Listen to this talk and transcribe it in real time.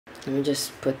Let me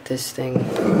just put this thing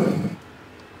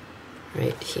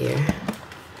right here.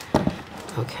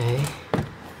 Okay.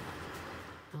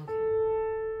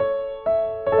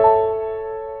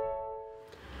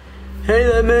 Hey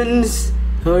lemons!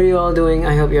 How are you all doing?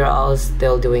 I hope you're all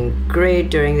still doing great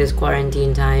during this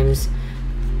quarantine times.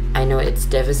 I know it's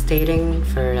devastating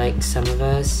for like some of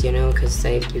us, you know, because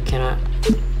like you cannot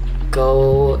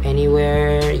go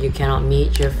anywhere, you cannot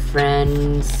meet your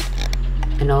friends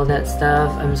and all that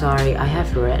stuff. I'm sorry, I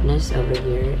have redness over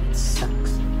here. It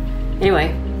sucks.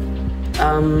 Anyway,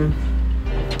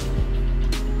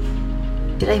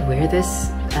 did I wear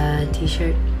this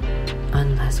t-shirt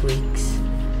on last week's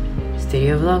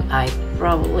studio vlog? I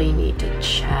probably need to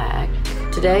check.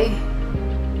 Today,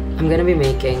 I'm gonna be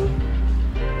making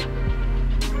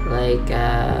like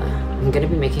I'm gonna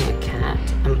be making a cat.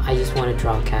 I just want to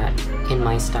draw a cat in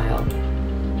my style,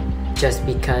 just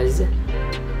because,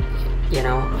 you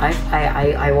know,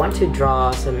 I want to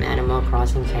draw some Animal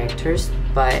Crossing characters,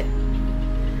 but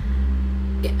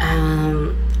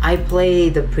I play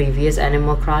the previous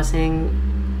Animal Crossing.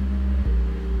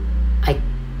 I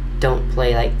don't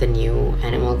play like the new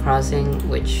Animal Crossing,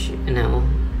 which, you know,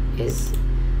 is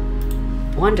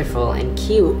wonderful and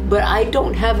cute, but I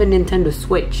don't have a Nintendo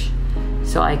Switch,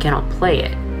 so I cannot play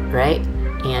it, right?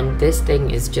 And this thing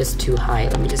is just too high.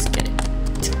 Let me just get it.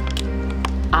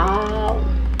 Oh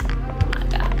my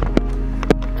god.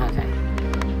 Okay.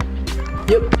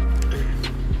 Yep.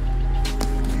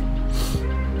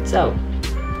 So,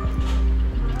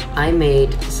 I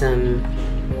made some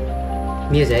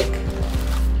music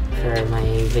for my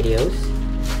videos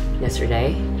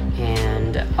yesterday,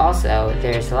 and also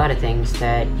there's a lot of things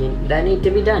that need to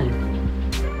be done.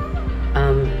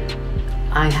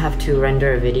 I have to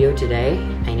render a video today.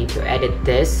 I need to edit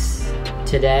this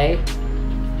today,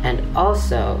 and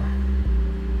also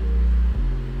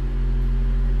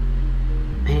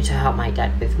I need to help my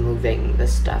dad with moving the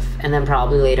stuff, and then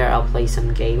probably later I'll play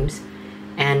some games.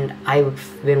 And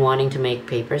I've been wanting to make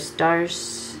paper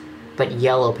stars, but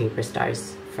yellow paper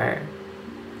stars for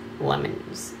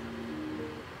lemons.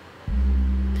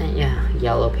 And yeah,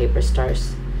 yellow paper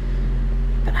stars.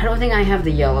 But I don't think I have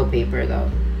the yellow paper though.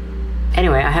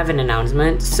 Anyway, I have an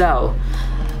announcement. So,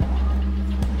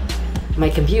 my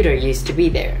computer used to be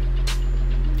there.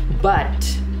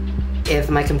 But if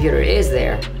my computer is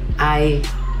there, I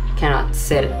cannot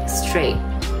sit straight.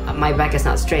 My back is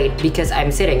not straight because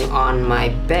I'm sitting on my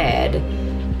bed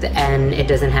and it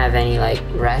doesn't have any like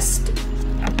rest.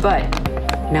 But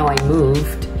now I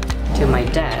moved to my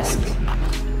desk,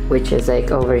 which is like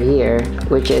over here,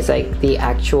 which is like the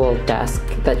actual desk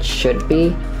that should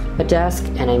be a desk,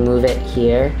 and I move it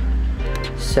here.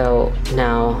 So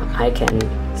now I can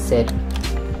sit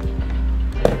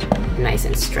nice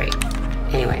and straight.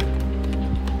 Anyway,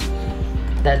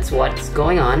 that's what's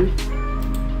going on.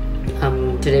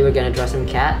 Today we're gonna draw some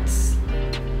cats.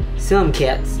 Some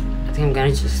cats. I think I'm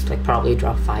gonna just like probably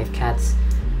draw 5 cats.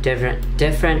 Different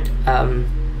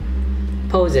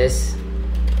poses.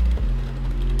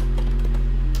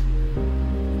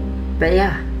 But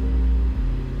yeah,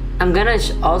 I'm gonna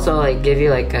also like give you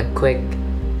like a quick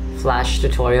flash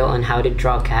tutorial on how to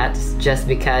draw cats, just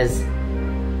because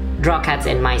draw cats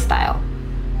in my style,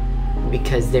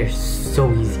 because they're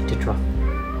so easy to draw.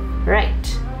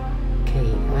 Right. Okay,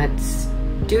 let's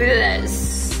do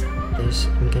this.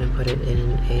 I'm gonna put it in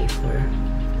an A4.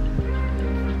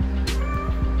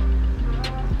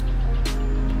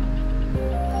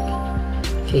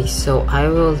 Okay, so I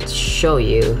will show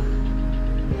you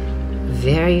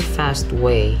very fast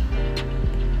way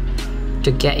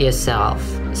to get yourself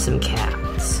some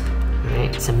cats,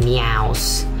 right? Some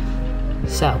meows.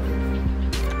 So,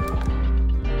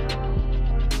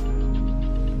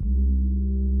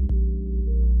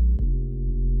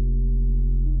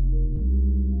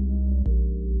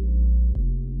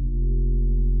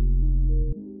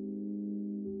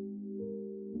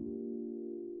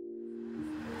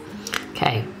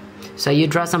 okay, so you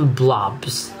draw some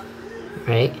blobs,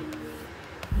 right?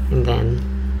 And then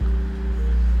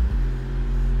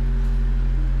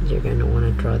you're gonna want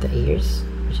to draw the ears,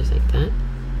 which is like that.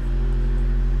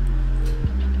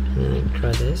 And then like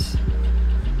draw this.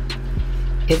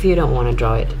 If you don't want to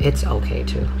draw it, it's okay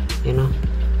too, you know?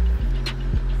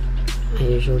 I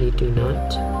usually do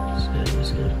not. So I'm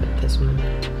just gonna put this one.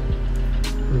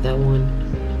 And that one,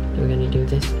 we're gonna do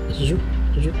this. Zoop,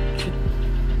 zoop, zoop.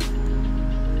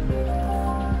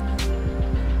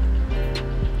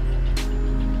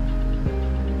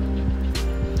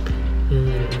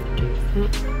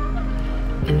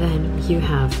 And then you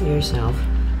have yourself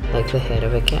like the head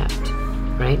of a cat,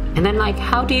 right? And then like,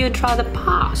 how do you draw the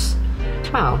paws?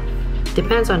 Well,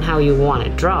 depends on how you want to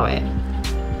draw it.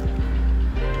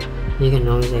 You can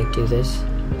always like do this.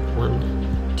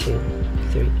 1, 2,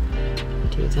 3.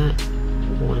 Do that.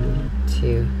 1,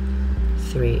 2,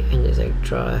 3, and just like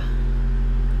draw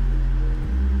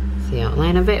the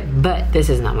outline of it. But this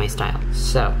is not my style.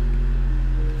 So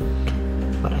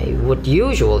what I would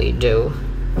usually do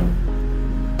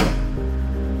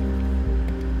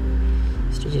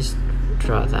is to just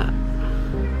draw that.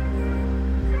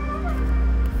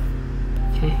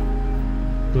 Okay.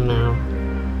 Now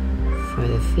for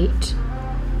the feet.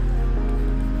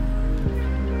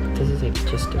 This is like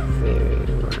just a very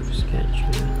rough sketch.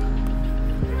 So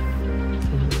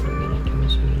what we're gonna do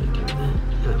is we're gonna do that.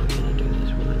 Oh, we're gonna do this.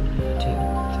 1, 2,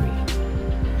 3.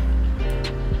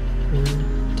 1,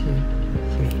 2,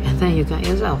 3. And then you got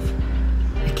yourself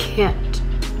a kit.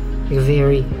 A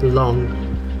very long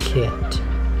kit.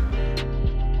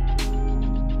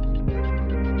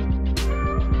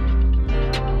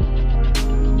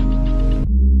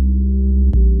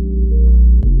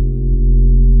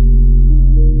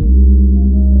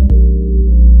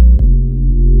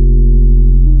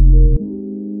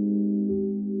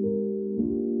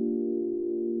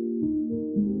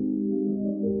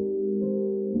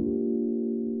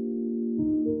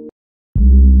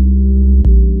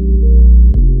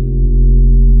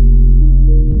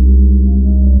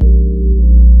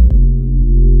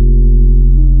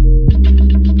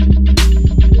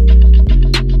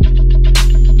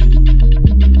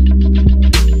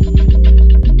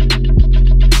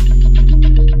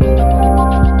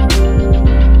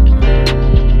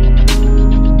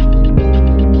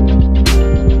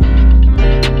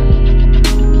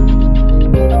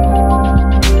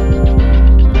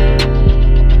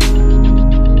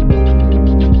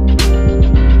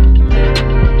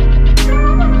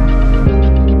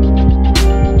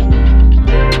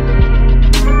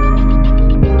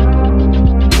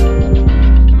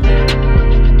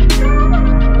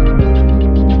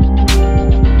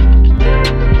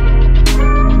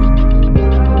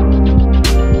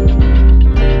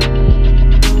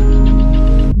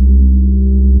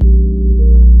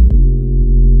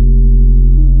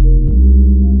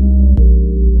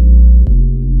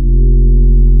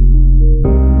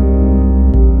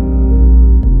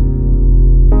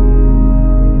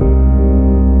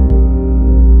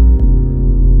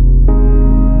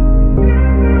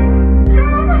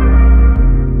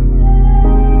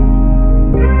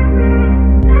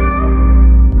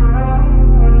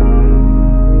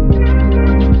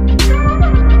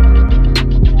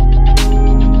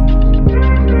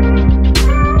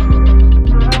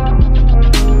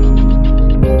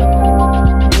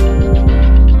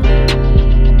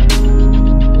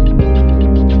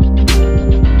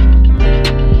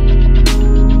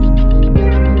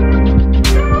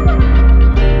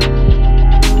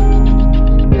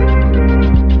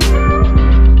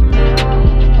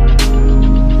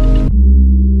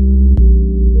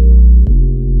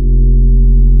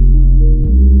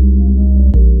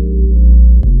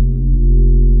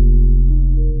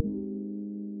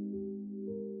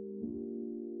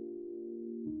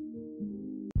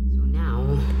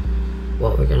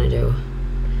 What we're gonna do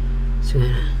is we're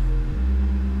gonna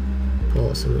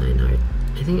pull some line art.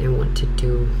 I think I want to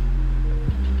do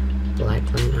black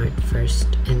line art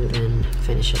first and then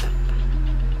finish it up.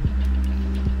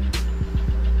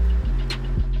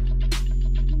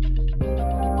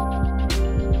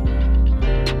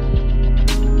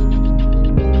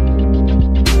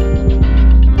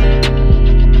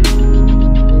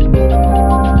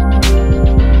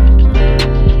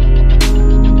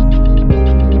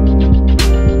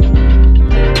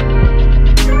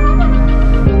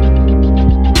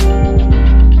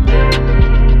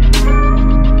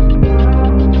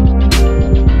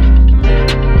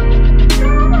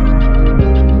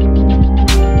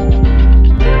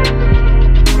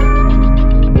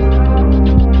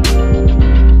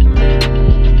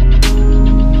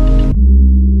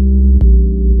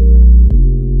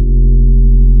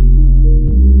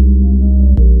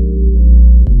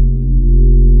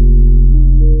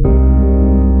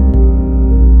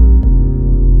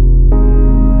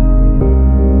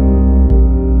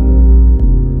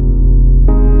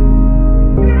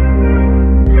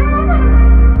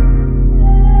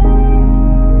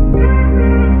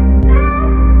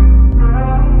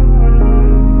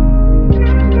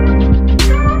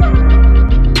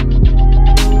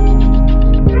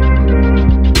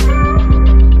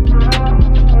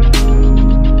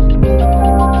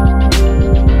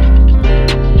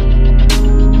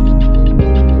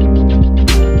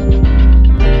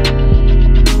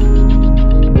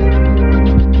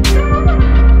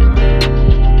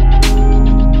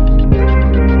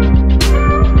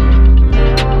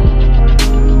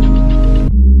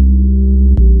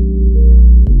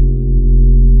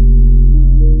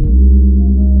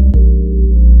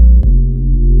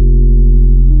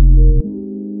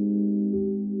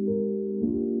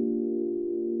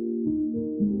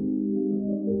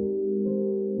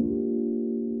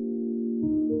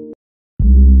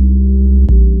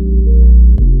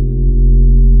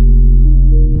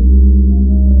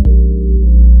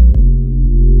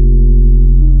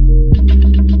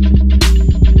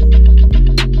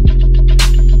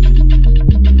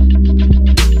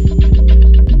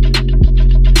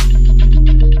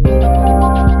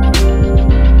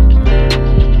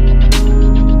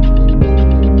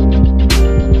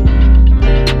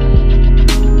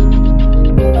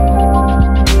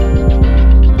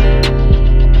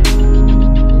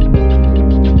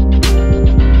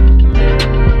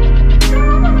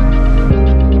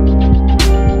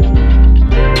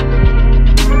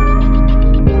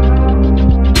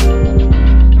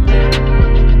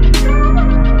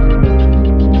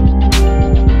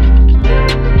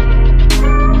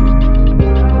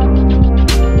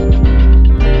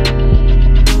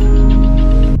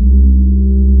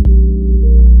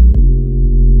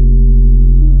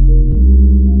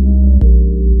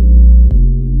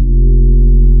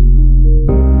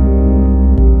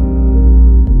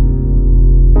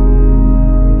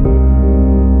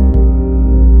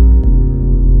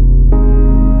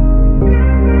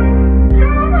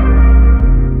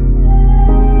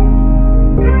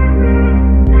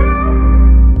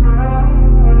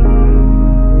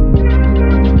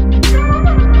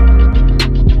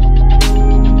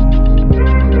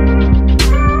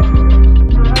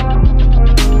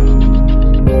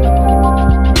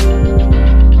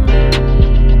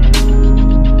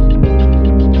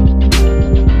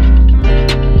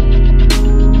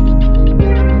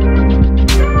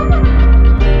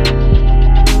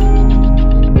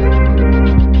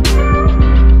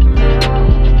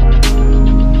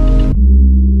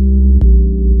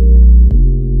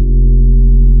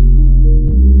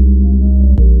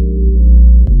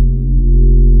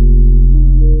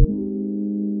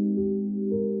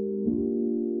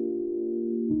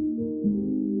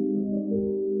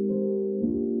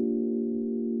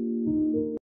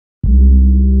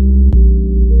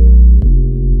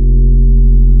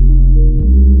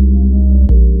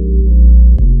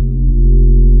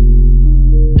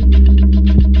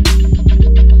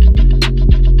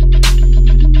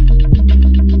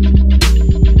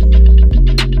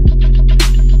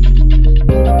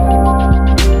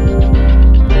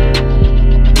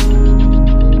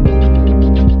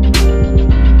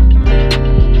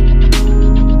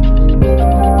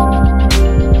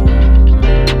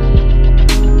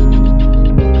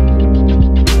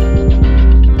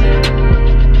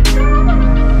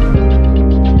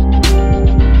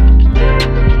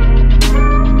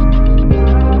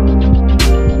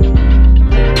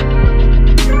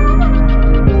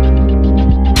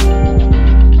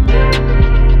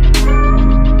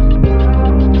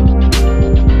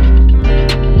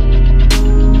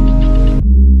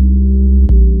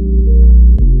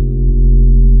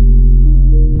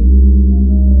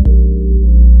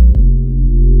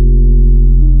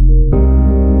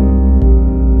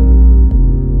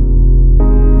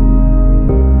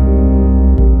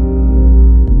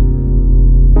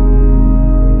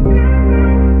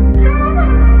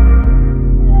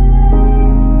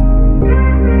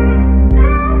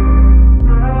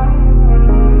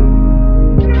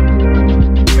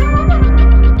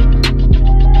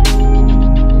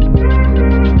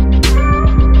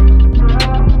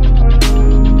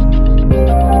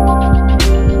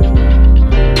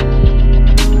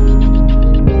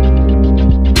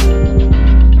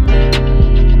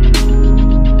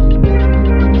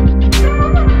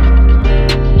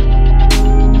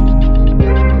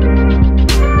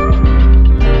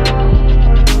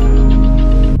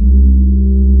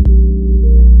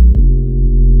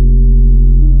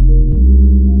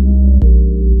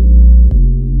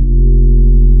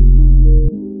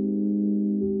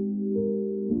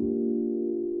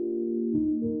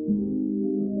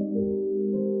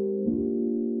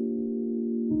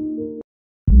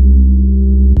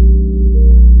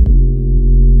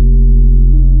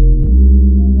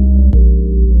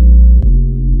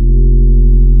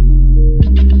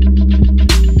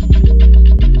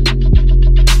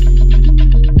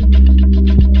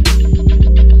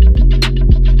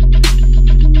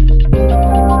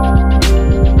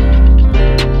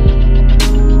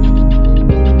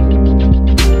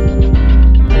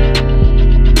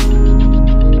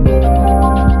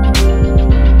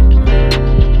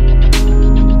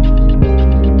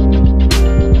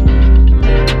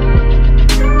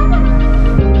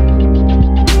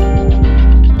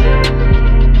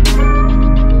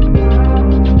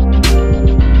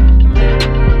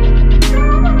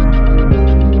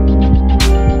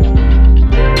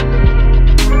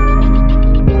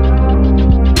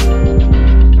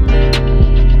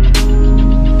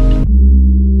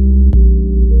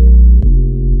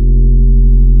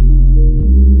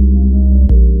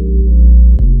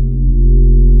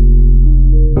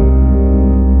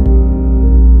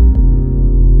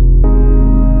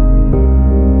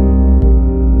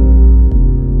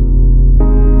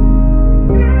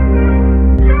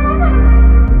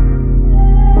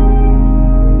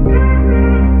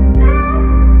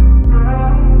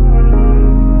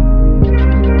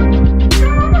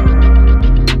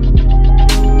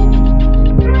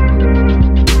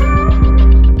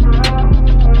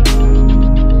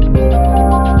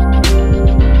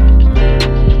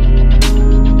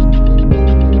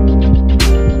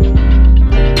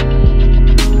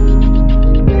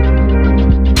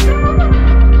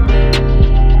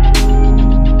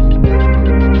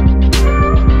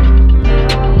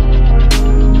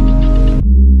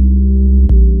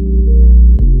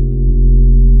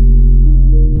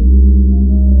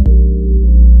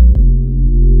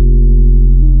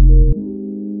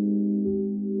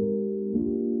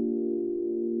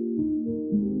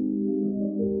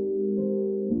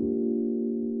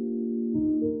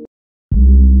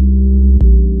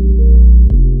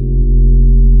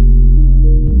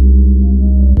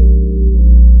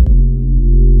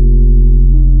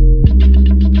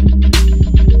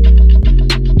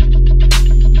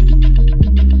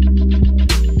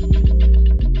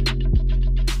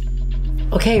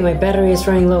 Okay, my battery is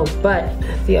running low, but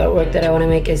the artwork that I want to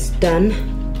make is done.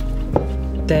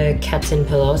 The cats and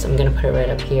pillows, I'm gonna put it right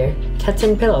up here. Cats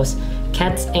and pillows.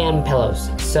 Cats and pillows.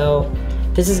 So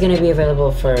this is gonna be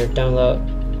available for download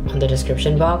on the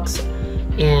description box,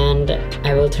 and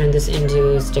I will turn this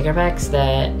into sticker packs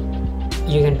that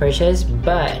you can purchase,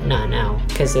 but not now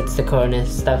because it's the corona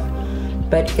stuff.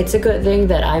 But it's a good thing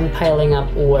that I'm piling up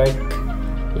work,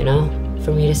 you know,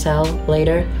 for me to sell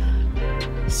later.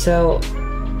 So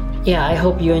yeah, I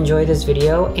hope you enjoy this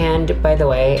video. And by the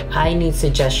way, I need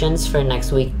suggestions for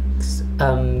next week's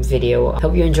video.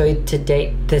 Hope you enjoyed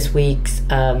this week's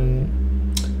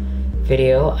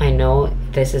video. I know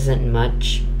this isn't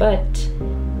much, but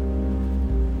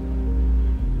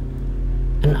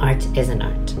an art is an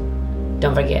art.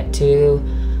 Don't forget to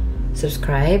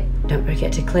subscribe, don't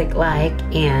forget to click like,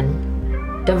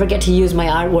 and don't forget to use my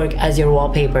artwork as your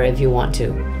wallpaper if you want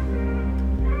to.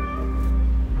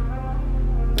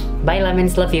 Bye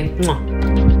lemons, love you.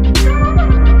 Mwah.